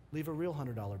 Leave a real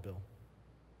 $100 bill.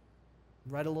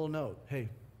 Write a little note. Hey,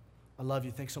 I love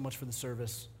you. Thanks so much for the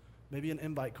service. Maybe an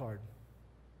invite card.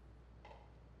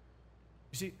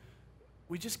 You see,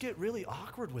 we just get really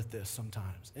awkward with this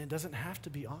sometimes, and it doesn't have to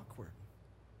be awkward.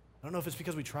 I don't know if it's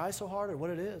because we try so hard or what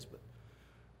it is, but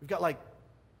we've got like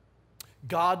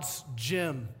God's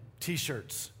Gym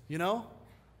t-shirts,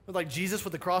 with like Jesus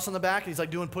with the cross on the back, and he's like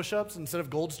doing push-ups instead of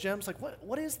Gold's Gym. It's like,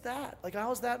 what is that? Like,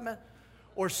 how is that meant?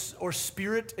 Or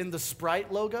Spirit in the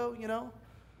Sprite logo, And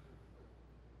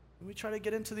we try to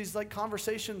get into these like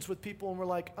conversations with people, and we're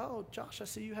like, oh, Josh, I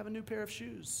see you have a new pair of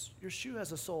shoes. Your shoe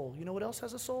has a sole. You know what else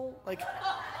has a sole? Like,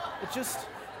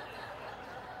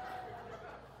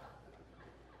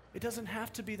 it doesn't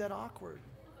have to be that awkward.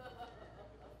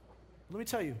 Let me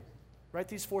tell you, write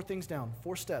these 4 things down,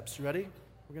 4 steps. You ready?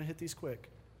 We're going to hit these quick.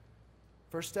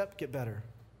 First step, get better.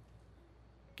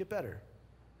 Get better.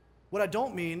 What I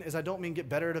don't mean get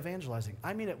better at evangelizing.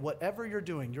 I mean at whatever you're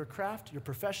doing, your craft, your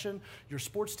profession, your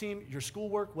sports team, your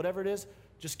schoolwork, whatever it is,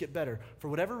 just get better. For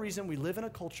whatever reason, we live in a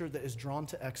culture that is drawn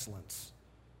to excellence.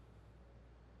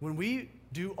 When we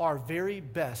do our very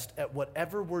best at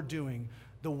whatever we're doing,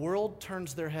 the world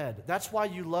turns their head. That's why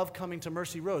you love coming to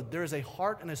Mercy Road. There is a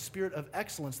heart and a spirit of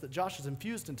excellence that Josh has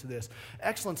infused into this.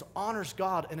 Excellence honors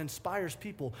God and inspires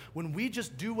people. When we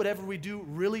just do whatever we do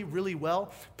really, really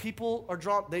well, people are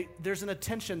drawn, there's an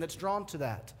attention that's drawn to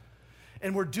that.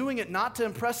 And we're doing it not to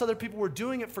impress other people, we're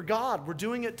doing it for God. We're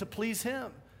doing it to please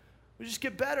Him. We just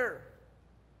get better.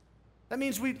 That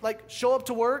means we show up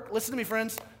to work, listen to me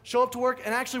friends, show up to work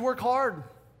and actually work hard.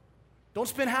 Don't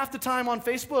spend half the time on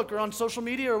Facebook or on social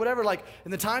media or whatever.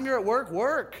 In the time you're at work,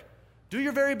 work. Do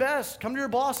your very best. Come to your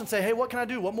boss and say, hey, what can I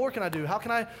do? What more can I do? How can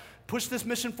I push this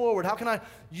mission forward?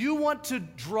 You want to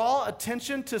draw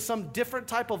attention to some different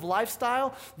type of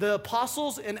lifestyle? The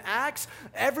apostles in Acts,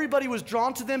 everybody was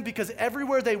drawn to them because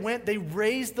everywhere they went, they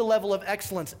raised the level of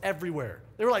excellence everywhere.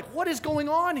 They were like, what is going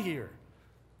on here?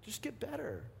 Just get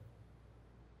better.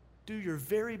 Do your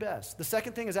very best. The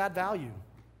second thing is add value.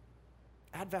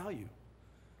 Add value.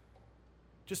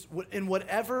 Just in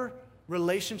whatever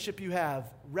relationship you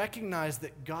have, recognize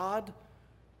that God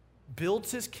builds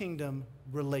His kingdom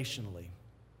relationally.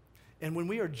 And when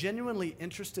we are genuinely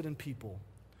interested in people,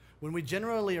 when we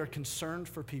genuinely are concerned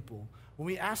for people, when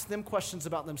we ask them questions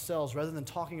about themselves rather than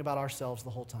talking about ourselves the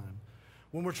whole time,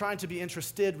 when we're trying to be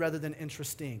interested rather than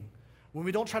interesting, when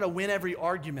we don't try to win every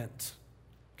argument,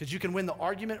 because you can win the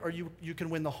argument or you can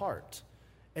win the heart.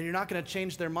 And you're not going to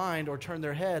change their mind or turn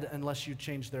their head unless you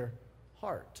change their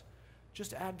heart.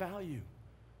 Just add value.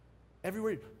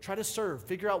 Everywhere, try to serve.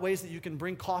 Figure out ways that you can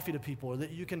bring coffee to people, or that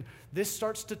you can, this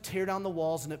starts to tear down the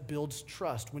walls and it builds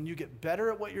trust. When you get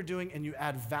better at what you're doing and you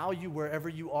add value wherever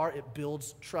you are, it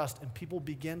builds trust. And people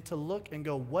begin to look and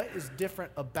go, what is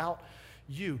different about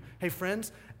you? Hey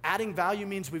friends, adding value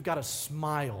means we've got to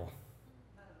smile.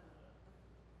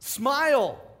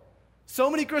 Smile. So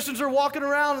many Christians are walking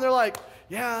around and they're like,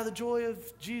 yeah, the joy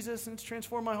of Jesus, and it's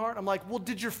transformed my heart. I'm like, well,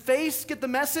 did your face get the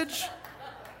message?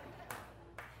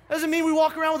 Doesn't mean we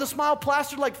walk around with a smile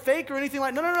plastered like fake or anything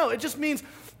like, no. It just means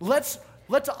let's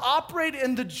operate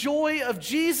in the joy of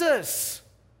Jesus.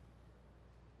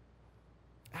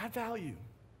 Add value.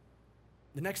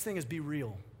 The next thing is be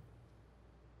real.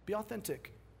 Be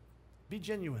authentic. Be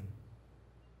genuine.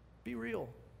 Be real.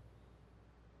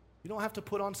 You don't have to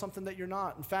put on something that you're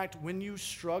not. In fact, when you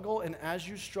struggle and as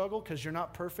you struggle, because you're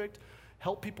not perfect,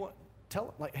 help people. Tell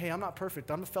them, like, hey, I'm not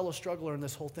perfect. I'm a fellow struggler in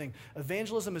this whole thing.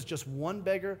 Evangelism is just one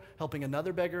beggar helping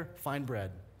another beggar find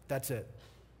bread. That's it.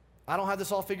 I don't have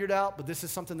this all figured out, but this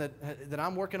is something that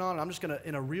I'm working on, and I'm just going to,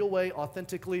 in a real way,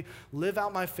 authentically live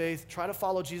out my faith, try to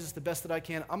follow Jesus the best that I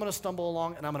can. I'm going to stumble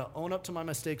along, and I'm going to own up to my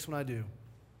mistakes when I do.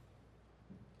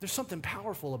 There's something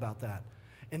powerful about that.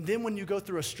 And then when you go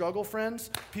through a struggle, friends,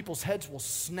 people's heads will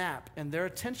snap and their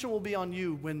attention will be on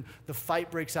you when the fight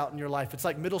breaks out in your life. It's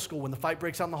like middle school when the fight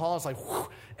breaks out in the hall. It's like, whew,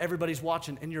 everybody's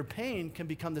watching. And your pain can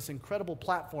become this incredible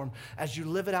platform as you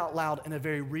live it out loud in a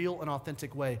very real and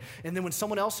authentic way. And then when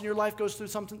someone else in your life goes through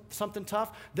something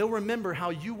tough, they'll remember how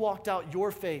you walked out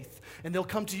your faith. And they'll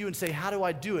come to you and say, how do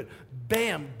I do it?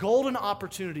 Bam, golden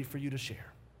opportunity for you to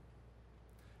share.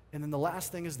 And then the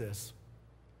last thing is this: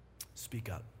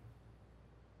 speak up.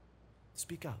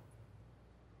 Speak up.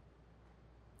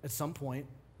 At some point,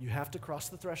 you have to cross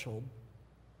the threshold.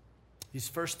 These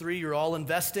first three, you're all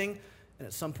investing, and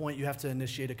at some point, you have to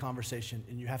initiate a conversation,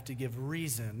 and you have to give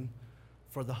reason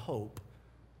for the hope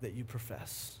that you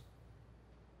profess.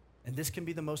 And this can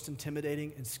be the most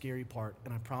intimidating and scary part,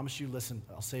 and I promise you, listen,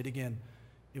 I'll say it again,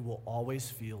 it will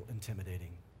always feel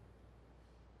intimidating.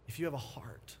 If you have a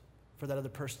heart for that other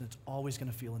person, it's always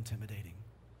going to feel intimidating.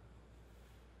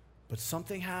 But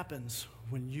something happens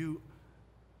when you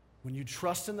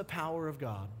trust in the power of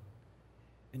God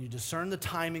and you discern the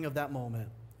timing of that moment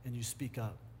and you speak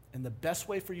up. And the best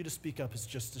way for you to speak up is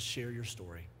just to share your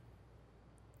story.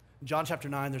 In John chapter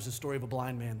 9, there's a story of a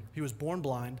blind man. He was born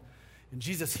blind, and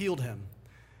Jesus healed him.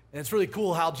 And it's really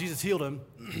cool how Jesus healed him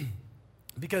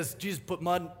because Jesus put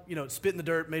mud, spit in the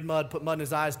dirt, made mud, put mud in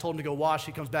his eyes, told him to go wash.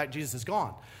 He comes back, Jesus is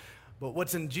gone. But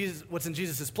what's in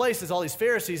Jesus' place is all these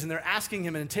Pharisees, and they're asking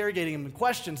him and interrogating him in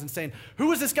questions and saying, who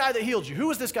was this guy that healed you? Who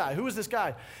was this guy? Who was this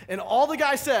guy? And all the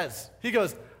guy says, he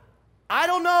goes, I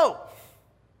don't know.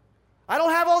 I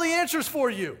don't have all the answers for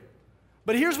you.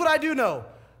 But here's what I do know.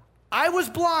 I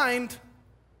was blind,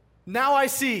 now I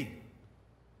see.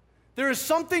 There is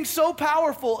something so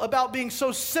powerful about being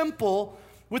so simple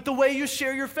with the way you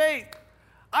share your faith.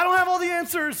 I don't have all the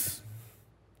answers.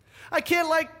 I can't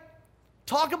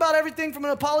talk about everything from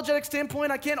an apologetic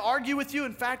standpoint. I can't argue with you.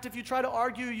 In fact, if you try to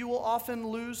argue, you will often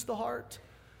lose the heart.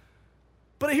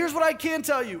 But here's what I can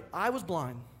tell you. I was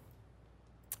blind,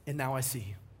 and now I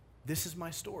see. This is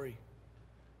my story.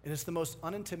 And it's the most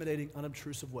unintimidating,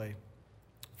 unobtrusive way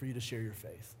for you to share your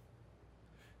faith.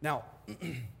 Now,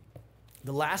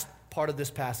 the last part of this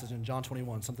passage in John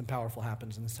 21, something powerful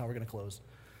happens, and this is how we're going to close.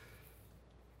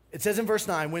 It says in verse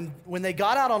 9, when they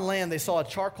got out on land, they saw a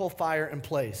charcoal fire in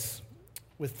place,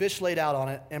 with fish laid out on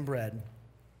it and bread.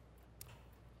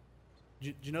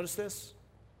 Did you notice this?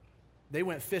 They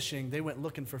went fishing, they went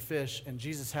looking for fish, and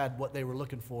Jesus had what they were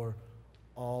looking for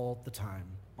all the time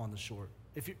on the shore.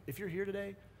 If you're here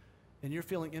today and you're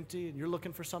feeling empty and you're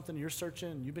looking for something, you're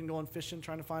searching, and you've been going fishing,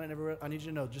 trying to find it everywhere, I need you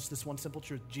to know just this one simple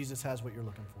truth: Jesus has what you're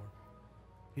looking for.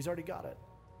 He's already got it.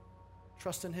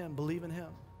 Trust in him, believe in him.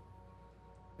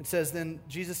 It says, then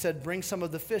Jesus said, bring some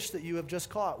of the fish that you have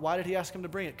just caught. Why did he ask him to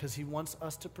bring it? Because he wants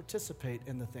us to participate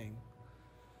in the thing.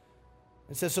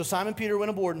 It says, so Simon Peter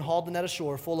went aboard and hauled the net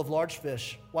ashore full of large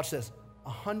fish. Watch this,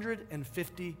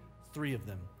 153 of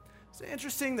them. It's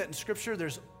interesting that in Scripture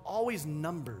there's always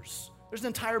numbers. There's an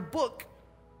entire book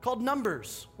called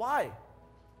Numbers. Why?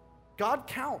 God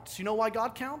counts. You know why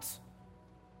God counts?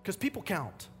 Because people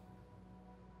count.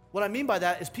 What I mean by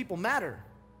that is people matter.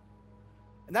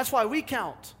 And that's why we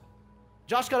count.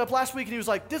 Josh got up last week and he was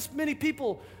like, this many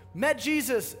people met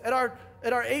Jesus at our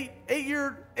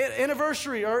 8-year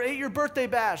anniversary, our 8-year birthday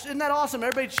bash. Isn't that awesome?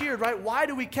 Everybody cheered, right? Why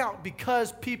do we count?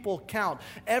 Because people count.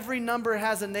 Every number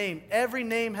has a name. Every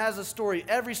name has a story.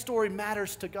 Every story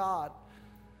matters to God.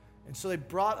 And so they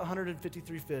brought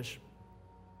 153 fish.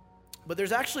 But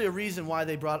there's actually a reason why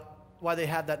they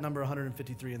had that number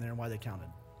 153 in there and why they counted.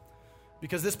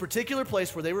 Because this particular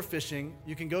place where they were fishing,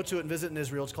 you can go to it and visit in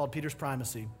Israel. It's called Peter's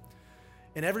Primacy.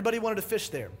 And everybody wanted to fish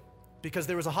there because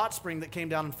there was a hot spring that came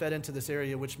down and fed into this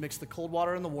area, which mixed the cold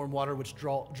water and the warm water, which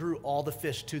drew all the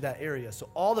fish to that area. So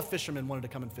all the fishermen wanted to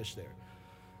come and fish there.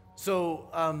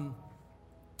 So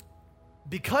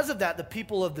because of that, the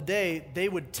people of the day, they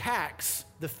would tax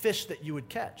the fish that you would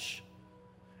catch.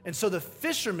 And so the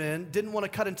fishermen didn't want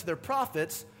to cut into their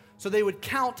profits, so they would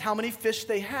count how many fish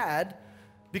they had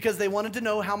because they wanted to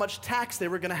know how much tax they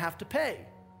were going to have to pay.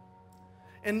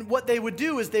 And what they would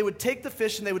do is they would take the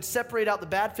fish and they would separate out the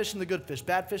bad fish and the good fish.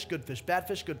 Bad fish, good fish, bad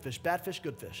fish, good fish, bad fish,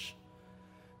 good fish.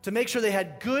 to make sure they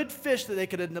had good fish that they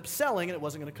could end up selling and it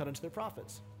wasn't going to cut into their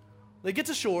profits. They get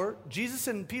to shore. Jesus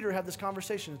and Peter have this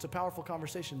conversation. It's a powerful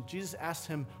conversation. Jesus asks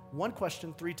him one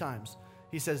question 3 times.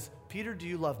 He says, Peter, do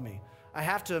you love me? I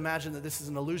have to imagine that this is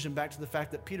an allusion back to the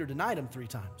fact that Peter denied him 3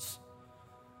 times.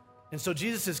 And so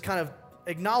Jesus is kind of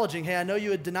acknowledging, hey, I know you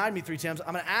had denied me 3 times.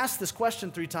 I'm going to ask this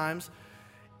question 3 times.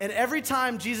 And every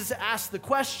time Jesus asks the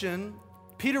question,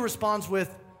 Peter responds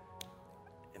with,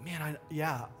 man,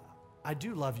 I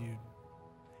do love you.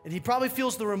 And he probably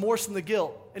feels the remorse and the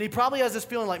guilt. And he probably has this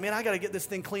feeling like, man, I got to get this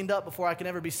thing cleaned up before I can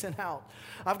ever be sent out.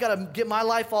 I've got to get my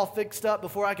life all fixed up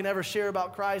before I can ever share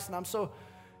about Christ. And I'm so,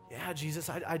 yeah,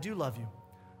 Jesus, I do love you.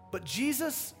 But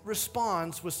Jesus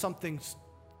responds with something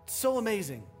so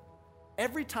amazing.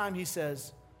 Every time he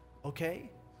says,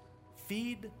 okay,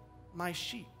 feed my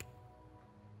sheep.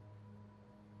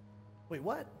 Wait,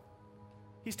 what?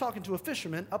 He's talking to a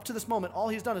fisherman. Up to this moment, all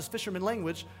he's done is fisherman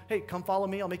language. Hey, come follow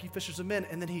me. I'll make you fishers of men.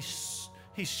 And then he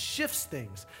shifts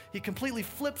things. He completely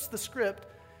flips the script,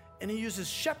 and he uses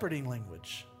shepherding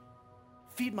language.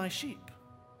 Feed my sheep.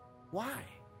 Why?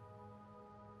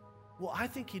 Well, I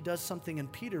think he does something in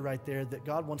Peter right there that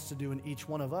God wants to do in each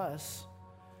one of us,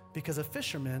 because a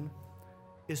fisherman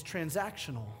is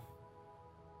transactional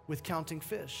with counting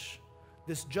fish.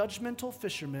 This judgmental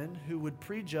fisherman who would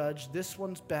prejudge, this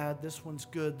one's bad, this one's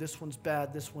good, this one's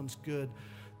bad, this one's good,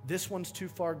 this one's too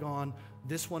far gone,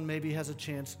 this one maybe has a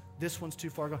chance, this one's too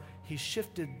far gone. He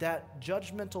shifted that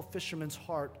judgmental fisherman's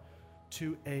heart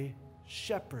to a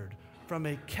shepherd, from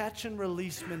a catch and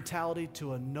release mentality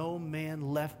to a no man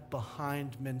left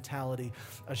behind mentality.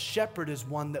 A shepherd is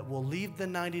one that will leave the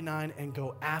 99 and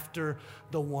go after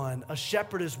the one. A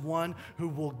shepherd is one who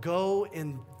will go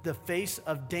in the face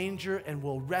of danger and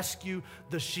will rescue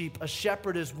the sheep. A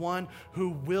shepherd is one who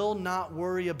will not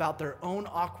worry about their own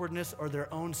awkwardness or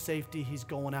their own safety. He's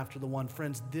going after the one.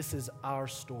 Friends, this is our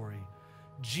story.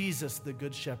 Jesus, the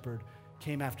good shepherd,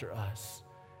 came after us,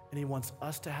 and he wants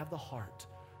us to have the heart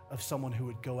of someone who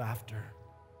would go after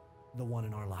the one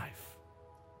in our life.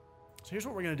 So here's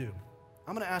what we're going to do.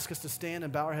 I'm going to ask us to stand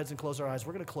and bow our heads and close our eyes.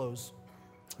 We're going to close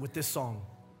with this song.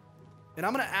 And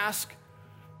I'm going to ask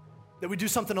that we do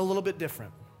something a little bit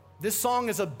different. This song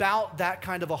is about that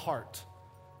kind of a heart,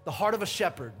 the heart of a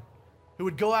shepherd who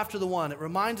would go after the one. It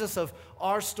reminds us of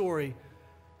our story.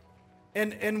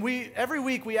 And every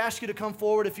week we ask you to come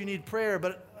forward if you need prayer,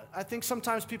 but I think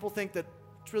sometimes people think that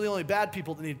it's really only bad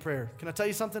people that need prayer. Can I tell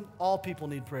you something? All people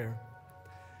need prayer.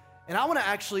 And I want to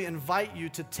actually invite you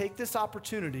to take this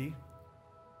opportunity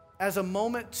as a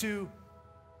moment to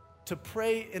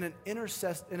pray in an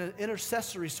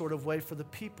intercessory sort of way for the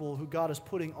people who God is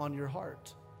putting on your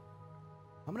heart.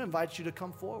 I'm going to invite you to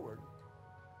come forward.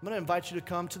 I'm going to invite you to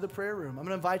come to the prayer room. I'm going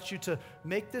to invite you to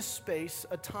make this space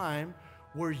a time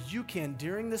where you can,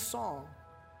 during this song,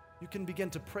 you can begin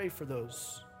to pray for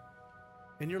those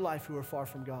in your life who are far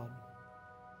from God.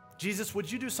 Jesus,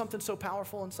 would you do something so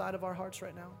powerful inside of our hearts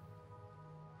right now?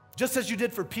 Just as you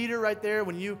did for Peter right there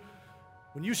when you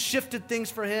shifted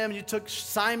things for him, you took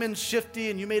Simon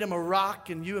Shifty and you made him a rock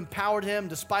and you empowered him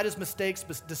despite his mistakes,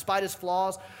 despite his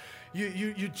flaws.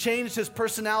 You changed his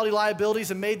personality liabilities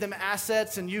and made them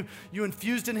assets, and you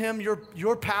infused in him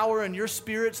your power and your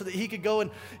spirit so that he could go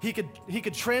and he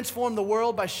could transform the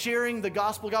world by sharing the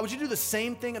gospel. God, would you do the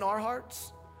same thing in our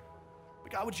hearts?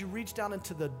 God, would you reach down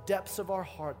into the depths of our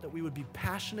heart that we would be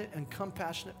passionate and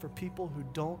compassionate for people who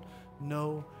don't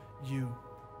know you.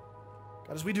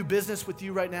 God, as we do business with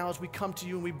you right now, as we come to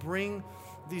you and we bring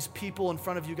these people in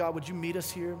front of you, God, would you meet us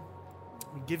here?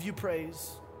 We give you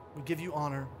praise. We give you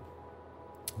honor.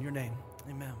 In your name,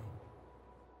 amen.